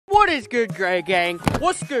is good, Gray Gang?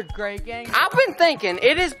 What's good, Gray Gang? I've been thinking,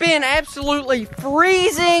 it has been absolutely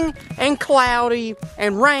freezing and cloudy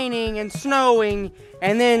and raining and snowing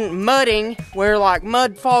and then mudding, where like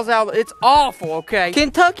mud falls out. It's awful, okay?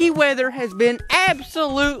 Kentucky weather has been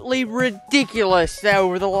absolutely ridiculous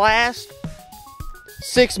over the last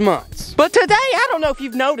 6 months. But today, I don't know if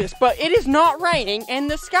you've noticed, but it is not raining and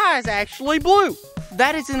the sky is actually blue.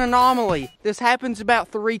 That is an anomaly. This happens about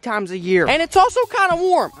 3 times a year. And it's also kind of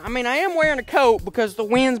warm. I mean, I am wearing a coat because the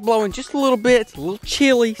wind's blowing just a little bit. It's a little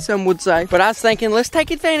chilly, some would say. But I was thinking, let's take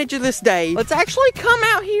advantage of this day. Let's actually come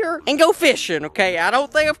out here and go fishing, okay? I don't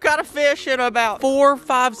think I've caught a fish in about 4,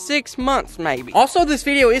 5, 6 months, maybe. Also, this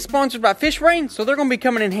video is sponsored by Fish Rain, so they're gonna be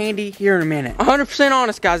coming in handy here in a minute. 100%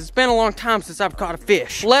 honest, guys, it's been a long time since I've caught a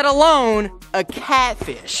fish, let alone a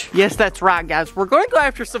catfish. Yes, that's right, guys. We're gonna go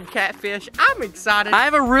after some catfish. I'm excited. I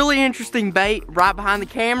have a really interesting bait right behind the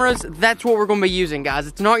cameras. That's what we're gonna be using, guys.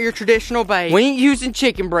 It's not your traditional bait. We ain't using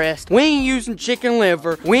chicken breast. We ain't using chicken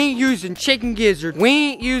liver. We ain't using chicken gizzard. We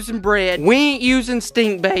ain't using bread. We ain't using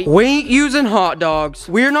stink bait. We ain't using hot dogs.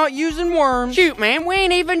 We're not using worms. Shoot, man, we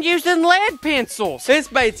ain't even using lead pencils. This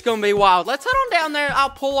bait's gonna be wild. Let's head on down there.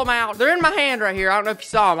 I'll pull them out. They're in my hand right here. I don't know if you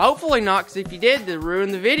saw them. Hopefully not, because if you did, they'll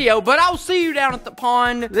ruin the video. But I'll see you down at the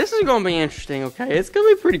pond. This is gonna be interesting, okay? It's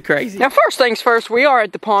gonna be pretty crazy. Now, first things first, we are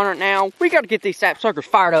at the pond right now. We got to get these sapsuckers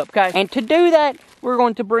fired up, okay? And to do that, we're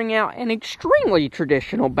going to bring out an extremely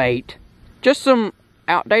traditional bait. Just some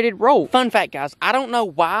outdated roll. Fun fact, guys, I don't know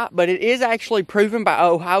why, but it is actually proven by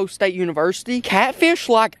Ohio State University. Catfish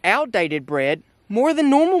like outdated bread more than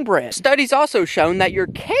normal bread. Studies also shown that your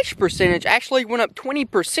catch percentage actually went up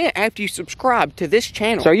 20% after you subscribe to this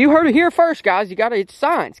channel. So you heard it here first, guys. You gotta, it's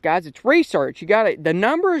science, guys. It's research. You gotta, the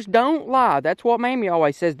numbers don't lie. That's what Mamie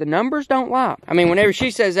always says. The numbers don't lie. I mean, whenever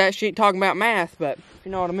she says that, she ain't talking about math, but if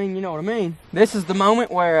you know what I mean, you know what I mean. This is the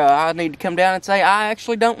moment where I need to come down and say, I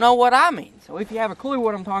actually don't know what I mean. So if you have a clue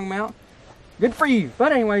what I'm talking about, good for you.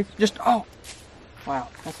 But anyways, just, oh, wow,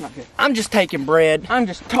 that's not good. I'm just taking bread. I'm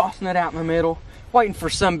just tossing it out in the middle, waiting for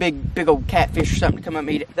some big old catfish or something to come up and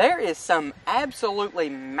eat it. There is some absolutely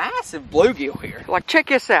massive bluegill here. Like, check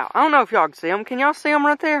this out. I don't know if y'all can see them. Can y'all see them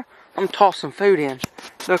right there? I'm tossing food in.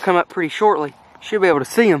 They'll come up pretty shortly. Should be able to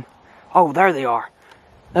see them. Oh, there they are.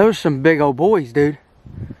 Those are some big old boys, dude.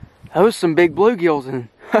 Those are some big bluegills, and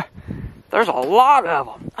there's a lot of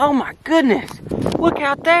them. Oh my goodness. Look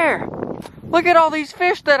out there. Look at all these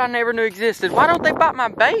fish that I never knew existed. Why don't they bite my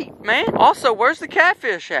bait, man? Also, where's the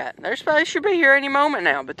catfish at? They should be here any moment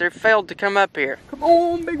now, but they've failed to come up here. Come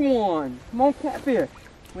on, big one. Come on, catfish.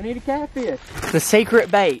 We need a catfish. The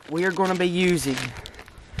secret bait we are going to be using.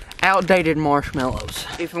 Outdated marshmallows.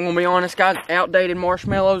 If I'm going to be honest, guys, outdated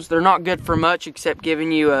marshmallows, they're not good for much except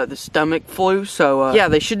giving you the stomach flu. So, yeah,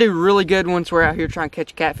 they should do really good once we're out here trying to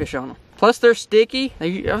catch a catfish on them. Plus, they're sticky.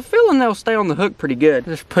 I'm feeling they'll stay on the hook pretty good.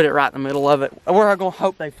 Just put it right in the middle of it. We're gonna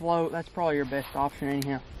hope they float. That's probably your best option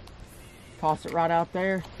anyhow. Toss it right out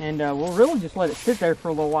there, and we'll really just let it sit there for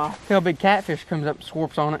a little while till a big catfish comes up and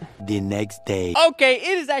swarps on it. The next day. Okay,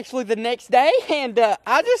 it is actually the next day, and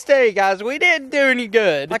I just tell you guys, we didn't do any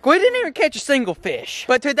good. Like, we didn't even catch a single fish.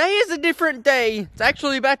 But today is a different day. It's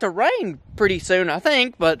actually about to rain pretty soon, I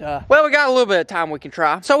think, but well, we got a little bit of time we can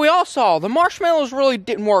try. So we all saw the marshmallows really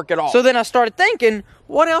didn't work at all. So then I started thinking,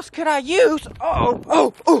 what else could I use?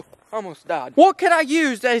 Oh, almost died. What could I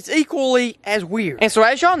use that is equally as weird? And so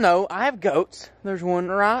as y'all know, I have goats. There's one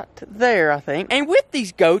right there, I think. And with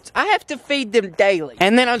these goats, I have to feed them daily.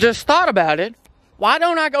 And then I just thought about it. Why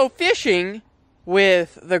don't I go fishing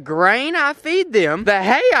with the grain I feed them, the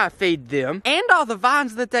hay I feed them, and all the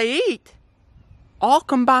vines that they eat, all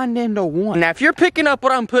combined into one? Now, if you're picking up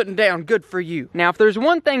what I'm putting down, good for you. Now, if there's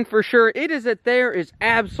one thing for sure, it is that there is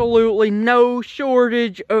absolutely no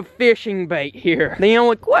shortage of fishing bait here. The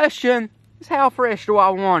only question is, how fresh do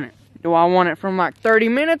I want it? Do I want it from like 30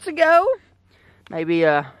 minutes ago? Maybe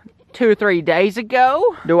 2 or 3 days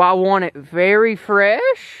ago? Do I want it very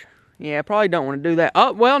fresh? Yeah, I probably don't want to do that.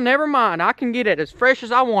 Oh, well, never mind. I can get it as fresh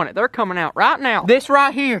as I want it. They're coming out right now. This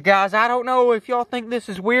right here, guys, I don't know if y'all think this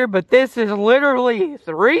is weird, but this is literally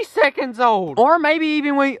 3 seconds old. Or maybe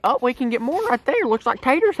even we can get more right there. Looks like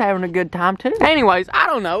Tater's having a good time, too. Anyways, I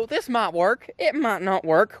don't know. This might work. It might not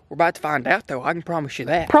work. We're about to find out, though. I can promise you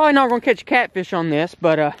that. Probably not going to catch a catfish on this,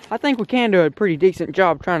 but I think we can do a pretty decent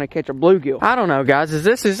job trying to catch a bluegill. I don't know, guys.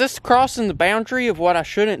 Is this crossing the boundary of what I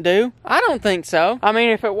shouldn't do? I don't think so. I mean,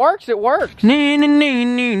 if it works, it works. Only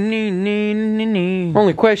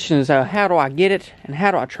question is how do I get it and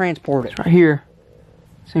how do I transport it? Right here.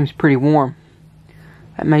 Seems pretty warm.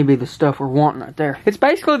 That may be the stuff we're wanting right there. It's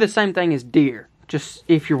basically the same thing as deer, just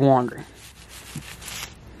if you're wondering.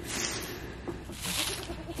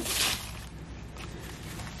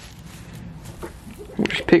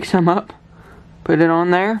 pick some up, put it on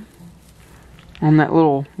there, on that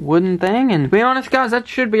little wooden thing, and to be honest guys, that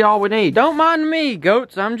should be all we need. Don't mind me,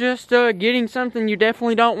 goats, I'm just getting something you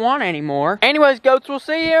definitely don't want anymore. Anyways, goats, we'll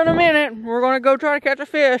see you in a minute. We're gonna go try to catch a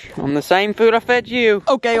fish on the same food I fed you.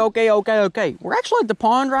 Okay. We're actually at the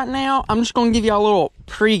pond right now. I'm just gonna give you a little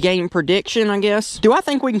pre-game prediction, I guess. Do I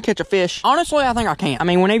think we can catch a fish? Honestly, I think I can. I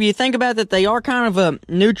mean, whenever you think about that, they are kind of a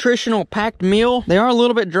nutritional packed meal. They are a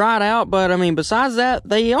little bit dried out, but I mean, besides that,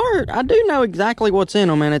 I do know exactly what's in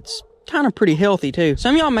them, and it's kind of pretty healthy too.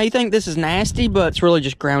 Some of y'all may think this is nasty, but it's really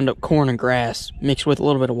just ground up corn and grass mixed with a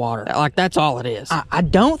little bit of water. Like, that's all it is. I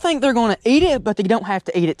don't think they're going to eat it, but they don't have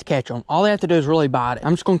to eat it to catch them. All they have to do is really bite it.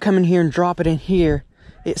 I'm just going to come in here and drop it in here.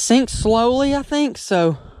 It sinks slowly, I think,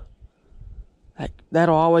 so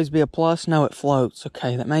that'll always be a plus. No, it floats.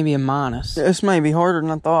 Okay, that may be a minus. This may be harder than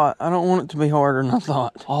I thought. I don't want it to be harder than I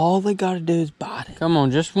thought. All they gotta do is bite it. Come on,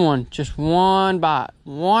 just one bite.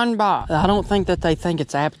 One bite. I don't think that they think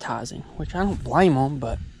it's appetizing, which I don't blame them,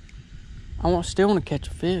 but I still want to catch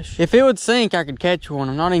a fish. If it would sink, I could catch one.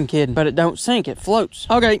 I'm not even kidding. But it don't sink, it floats.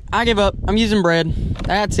 Okay, I give up. I'm using bread.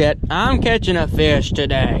 That's it. I'm catching a fish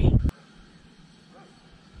today.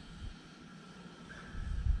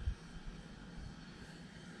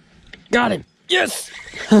 Got him. Yes!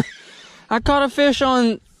 I caught a fish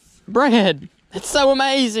on bread. It's so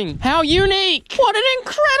amazing. How unique. What an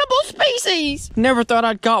incredible species. Never thought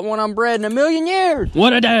I'd caught one on bread in a million years.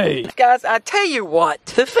 What a day. Guys, I tell you what.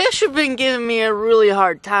 The fish have been giving me a really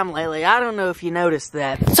hard time lately. I don't know if you noticed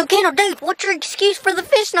that. So, Kendall, dude, what's your excuse for the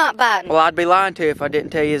fish not biting? Well, I'd be lying to you if I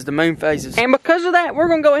didn't tell you it's the moon phases. And because of that, we're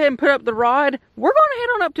going to go ahead and put up the rod. We're going to head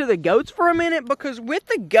on up to the goats for a minute, because with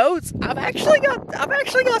the goats, I've actually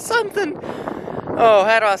got something. Oh,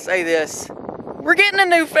 how do I say this? We're getting a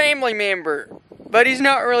new family member. But he's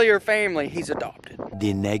not really your family, he's adopted.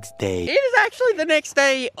 The next day. It is actually the next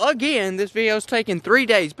day again. This video's taking 3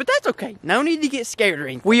 days, but that's okay. No need to get scared or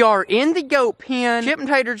anything. We are in the goat pen. Chip and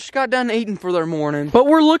Tater just got done eating for their morning. But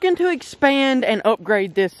we're looking to expand and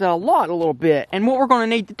upgrade this lot a little bit. And what we're gonna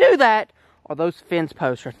need to do that are those fence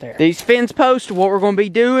posts right there. These fence posts, what we're gonna be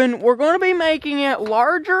doing, we're gonna be making it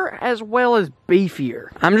larger as well as beefier.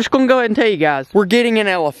 I'm just gonna go ahead and tell you guys, we're getting an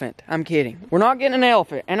elephant. I'm kidding. We're not getting an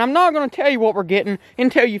elephant, and I'm not gonna tell you what we're getting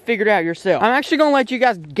until you figure it out yourself. I'm actually gonna let you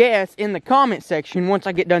guys guess in the comment section once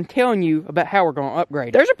I get done telling you about how we're gonna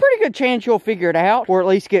upgrade. There's a pretty good chance you'll figure it out, or at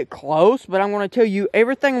least get close, but I'm gonna tell you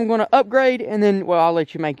everything I'm gonna upgrade, and then, well, I'll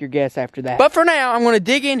let you make your guess after that. But for now, I'm gonna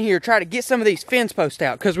dig in here, try to get some of these fence posts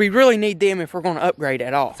out, because we really need them if we're gonna upgrade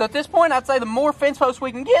at all. So at this point, I'd say the more fence posts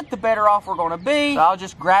we can get, the better off we're gonna be. So I'll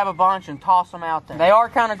just grab a bunch and toss them out there. They are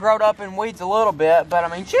kind of growed up in weeds a little bit, but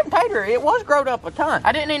I mean, Chip and Tater, it was growed up a ton.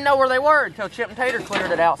 I didn't even know where they were until Chip and Tater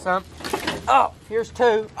cleared it out some. Oh, here's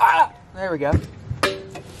two. Ah, there we go.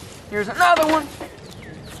 Here's another one.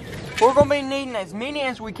 We're gonna be needing as many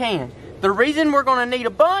as we can. The reason we're gonna need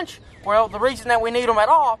a bunch, well, the reason that we need them at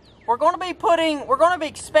all, we're gonna be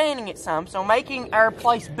expanding it some, so making our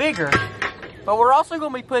place bigger. But we're also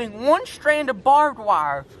gonna be putting one strand of barbed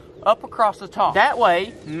wire up across the top. That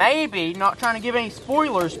way, maybe, not trying to give any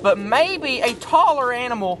spoilers, but maybe a taller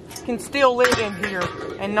animal can still live in here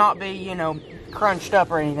and not be, you know, crunched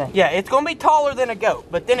up or anything. Yeah, it's gonna be taller than a goat,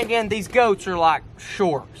 but then again, these goats are like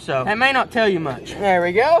short, so that may not tell you much. There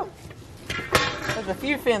we go. There's a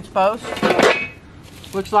few fence posts.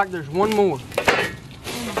 Looks like there's one more.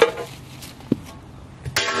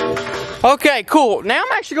 Okay, cool. Now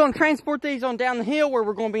I'm actually going to transport these on down the hill where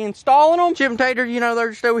we're going to be installing them. Chip and Tater, you know,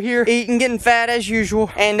 they're just over here eating, getting fat as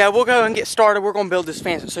usual. And we'll go and get started. We're going to build this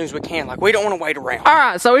fence as soon as we can. Like, we don't want to wait around. All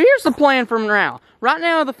right, so here's the plan from now. Right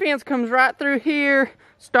now, the fence comes right through here,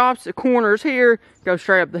 stops at corners here, goes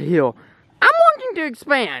straight up the hill. I'm wanting to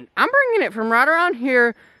expand. I'm bringing it from right around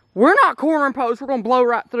here. We're not cornering posts. We're going to blow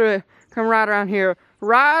right through it, come right around here,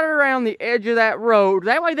 right around the edge of that road.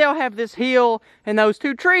 That way they'll have this hill and those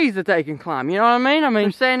two trees that they can climb. You know what I mean?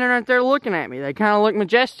 They're standing right there looking at me. They kind of look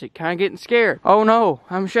majestic, kind of getting scared. Oh no,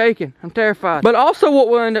 I'm shaking. I'm terrified. But also what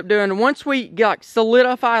we'll end up doing, once we like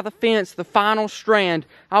solidify the fence, the final strand,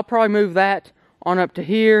 I'll probably move that on up to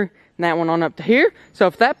here and that one on up to here. So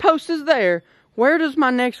if that post is there, where does my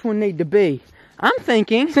next one need to be? I'm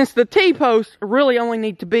thinking, since the T-posts really only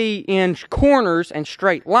need to be in corners and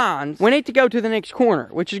straight lines, we need to go to the next corner,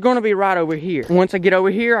 which is going to be right over here. Once I get over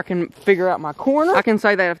here, I can figure out my corner. I can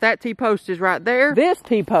say that if that T-post is right there, this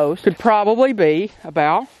T-post could probably be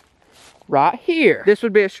about right here. This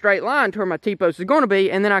would be a straight line to where my T-post is going to be,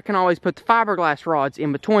 and then I can always put the fiberglass rods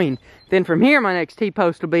in between. Then from here, my next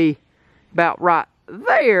T-post will be about right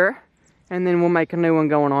there, and then we'll make a new one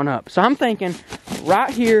going on up. So I'm thinking right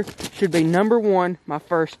here, should be number one, my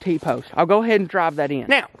first T-post. I'll go ahead and drive that in.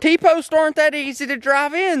 Now, T-posts aren't that easy to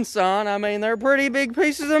drive in, son. I mean, they're pretty big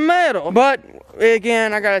pieces of metal. But,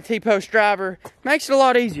 again, I got a T-post driver. Makes it a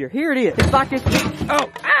lot easier. Here it is. It's like this.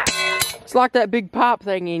 It's like that big pipe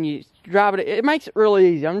thing and you drive it. It makes it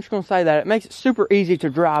really easy. I'm just going to say that. It makes it super easy to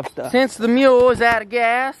drive stuff. Since the mule is out of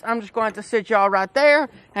gas, I'm just going to sit y'all right there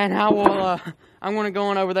and I will, I'm going to go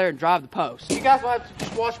on over there and drive the post. You guys will have to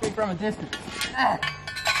just watch me from a distance.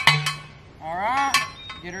 All right,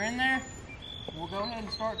 get her in there. We'll go ahead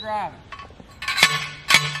and start driving.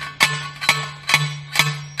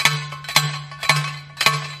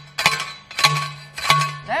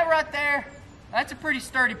 That right there, that's a pretty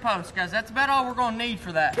sturdy post, guys. That's about all we're gonna need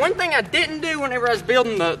for that. One thing I didn't do whenever I was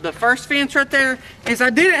building the first fence right there is I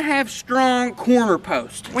didn't have strong corner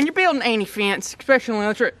posts. When you're building any fence, especially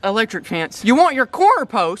an electric fence, you want your corner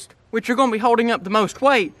post, which you're gonna be holding up the most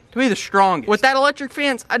weight, to be the strongest. With that electric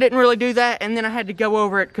fence, I didn't really do that, and then I had to go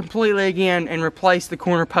over it completely again and replace the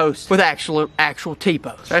corner post with actual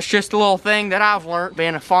T-posts. That's just a little thing that I've learned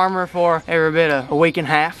being a farmer for every bit of a week and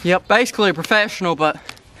a half. Yep, basically a professional, but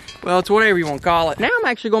well, it's whatever you want to call it. Now I'm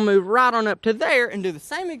actually gonna move right on up to there and do the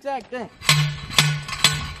same exact thing.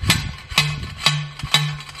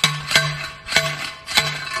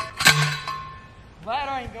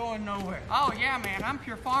 That ain't going nowhere. Oh yeah, man, I'm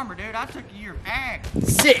pure farmer, dude. I took a year of ag.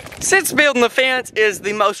 Sick. Since building the fence is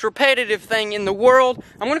the most repetitive thing in the world,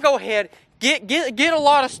 I'm gonna go ahead, get a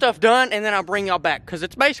lot of stuff done, and then I'll bring y'all back, because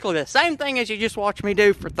it's basically the same thing as you just watched me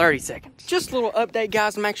do for 30 seconds. Just a little update,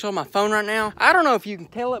 guys. I'm actually on my phone right now. I don't know if you can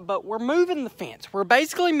tell it, but we're moving the fence. We're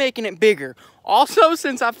basically making it bigger. Also,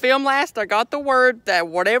 since I filmed last, I got the word that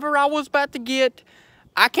whatever I was about to get,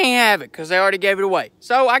 I can't have it because they already gave it away.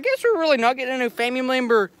 So I guess we're really not getting a new family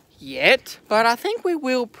member yet, but I think we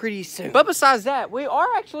will pretty soon. But besides that, we are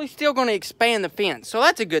actually still going to expand the fence, so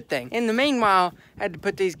that's a good thing. In the meanwhile, I had to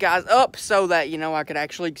put these guys up so that, you know, I could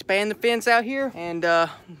actually expand the fence out here. And,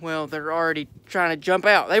 well, they're already trying to jump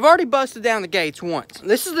out. They've already busted down the gates once.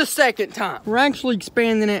 This is the second time. We're actually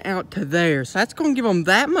expanding it out to there, so that's going to give them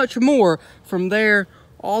that much more from there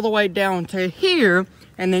all the way down to here.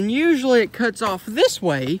 And then usually it cuts off this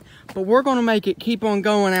way, but we're gonna make it keep on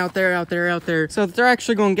going out there, so that they're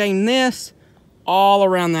actually gonna gain this all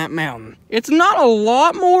around that mountain. It's not a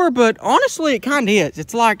lot more, but honestly, it kind of is.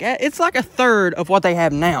 It's like a third of what they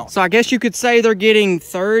have now. So I guess you could say they're getting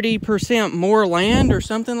 30% more land or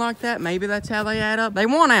something like that. Maybe that's how they add up. They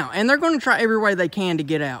want out, and they're going to try every way they can to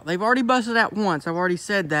get out. They've already busted out once. I've already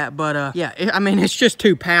said that, but yeah, I mean, it's just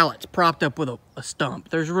two pallets propped up with a stump.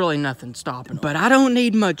 There's really nothing stopping them. But I don't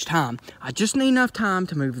need much time. I just need enough time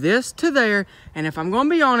to move this to there. And if I'm going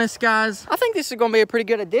to be honest, guys, I think this is going to be a pretty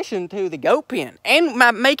good addition to the goat pen. And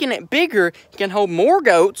by making it bigger, you can hold more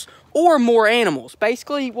goats or more animals.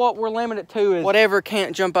 Basically, what we're limited to is whatever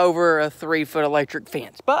can't jump over a 3-foot electric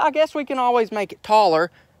fence. But I guess we can always make it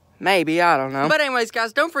taller. Maybe, I don't know. But anyways,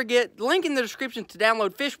 guys, don't forget, link in the description to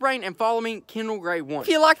download FishBrain and follow me, Kendall Gray 1. If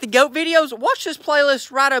you like the goat videos, watch this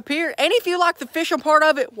playlist right up here. And if you like the fishing part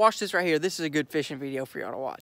of it, watch this right here. This is a good fishing video for y'all to watch.